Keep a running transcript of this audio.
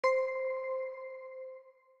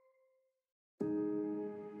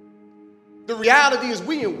The reality is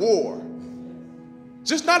we in war.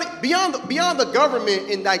 Just not beyond the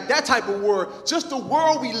government and like that type of war, just the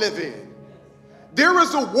world we live in. There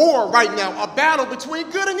is a war right now, a battle between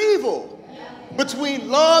good and evil, between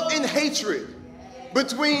love and hatred,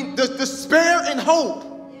 between the despair and hope.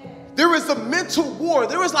 There is a mental war.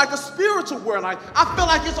 There is like a spiritual war. Like, I feel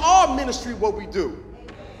like it's all ministry what we do.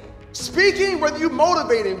 Speaking, whether you're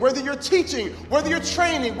motivating, whether you're teaching, whether you're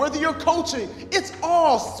training, whether you're coaching, it's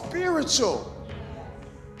all spiritual.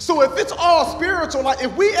 So if it's all spiritual, like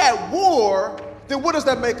if we at war, then what does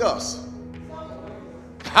that make us?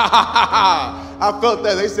 I felt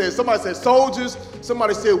that. Somebody said soldiers,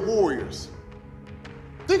 somebody said warriors.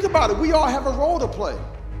 Think about it. We all have a role to play.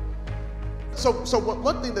 So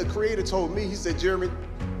one thing the Creator told me, he said, Jeremy,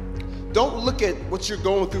 don't look at what you're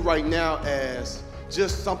going through right now as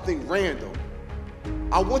just something random.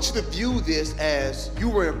 I want you to view this as you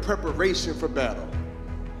were in preparation for battle.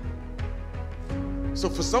 So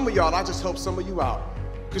for some of y'all, I just help some of you out.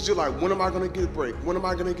 Because you're like, when am I going to get a break? When am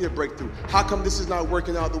I going to get a breakthrough? How come this is not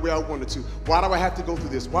working out the way I wanted to? Why do I have to go through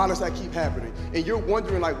this? Why does that keep happening? And you're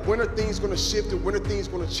wondering, like, when are things going to shift and when are things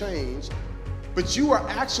going to change? But you are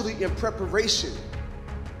actually in preparation.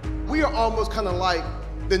 We are almost kind of like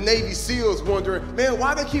the Navy SEALs wondering, man,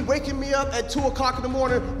 why they keep waking me up at 2 o'clock in the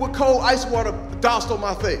morning with cold ice water doused on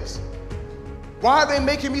my face? Why are they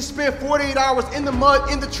making me spend 48 hours in the mud,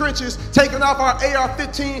 in the trenches, taking off our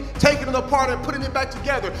AR-15, taking it apart and putting it back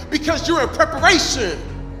together? Because you're in preparation.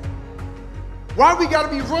 Why we gotta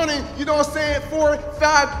be running, you know what I'm saying, 4,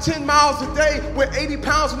 5, 10 miles a day with 80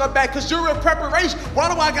 pounds on our back? Because you're in preparation.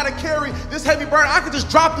 Why do I gotta carry this heavy burden? I could just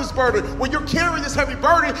drop this burden. When you're carrying this heavy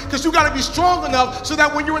burden, because you gotta be strong enough so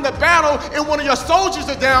that when you're in the battle and one of your soldiers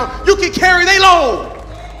are down, you can carry their load.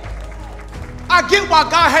 I get why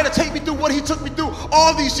God had to take me through what he took me through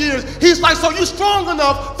all these years. He's like, so you're strong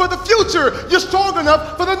enough for the future. You're strong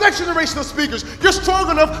enough for the next generation of speakers. You're strong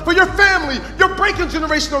enough for your family. You're breaking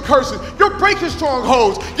generational curses. You're breaking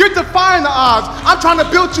strongholds. You're defying the odds. I'm trying to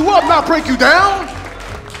build you up, not break you down.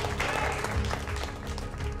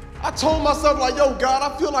 I told myself, like, yo,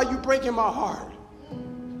 God, I feel like you're breaking my heart.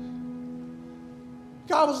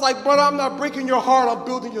 God was like, brother, I'm not breaking your heart. I'm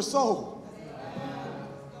building your soul.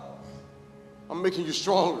 I'm making you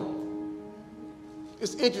stronger.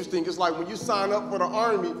 It's interesting. It's like when you sign up for the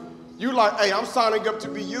Army, you're like, hey, I'm signing up to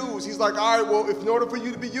be used. He's like, all right, well, if in order for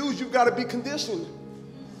you to be used, you've got to be conditioned.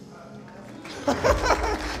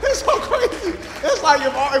 It's so crazy. It's like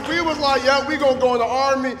if we was like, yeah, we going to go in the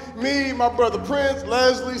Army, me, my brother Prince,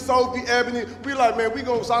 Leslie, Sophie, Ebony, we like, man, we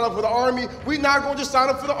going to sign up for the Army. We not going to just sign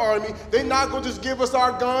up for the Army. They not going to just give us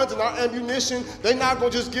our guns and our ammunition. They not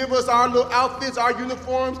going to just give us our little outfits, our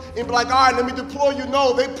uniforms, and be like, all right, let me deploy you.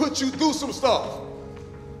 No, they put you through some stuff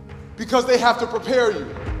because they have to prepare you.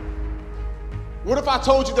 What if I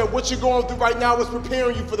told you that what you're going through right now is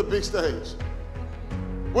preparing you for the big stage?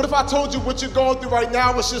 What if I told you what you're going through right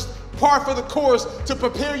now is just part of the course to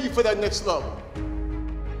prepare you for that next level?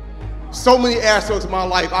 So many aspects of my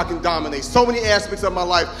life I can dominate. So many aspects of my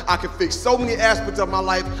life I can fix. So many aspects of my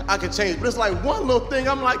life I can change. But it's like one little thing,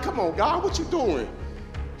 I'm like, come on, God, what you doing?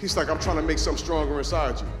 He's like, I'm trying to make something stronger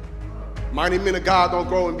inside you. Mighty men of God don't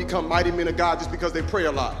grow and become mighty men of God just because they pray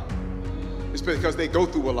a lot. It's because they go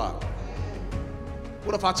through a lot.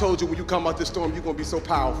 What if I told you when you come out this storm, you're going to be so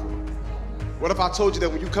powerful? What if I told you that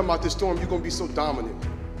when you come out this storm, you're going to be so dominant?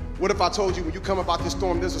 What if I told you when you come about this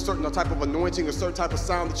storm, there's a certain type of anointing, a certain type of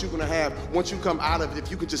sound that you're going to have once you come out of it,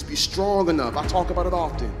 if you could just be strong enough. I talk about it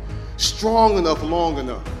often. Strong enough, long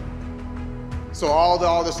enough. So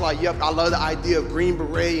all this like, yep, I love the idea of Green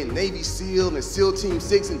Beret and Navy SEAL and SEAL Team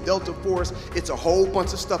 6 and Delta Force. It's a whole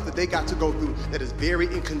bunch of stuff that they got to go through that is very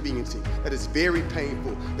inconveniencing, that is very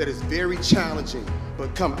painful, that is very challenging. But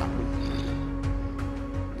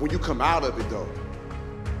when you come out of it, though,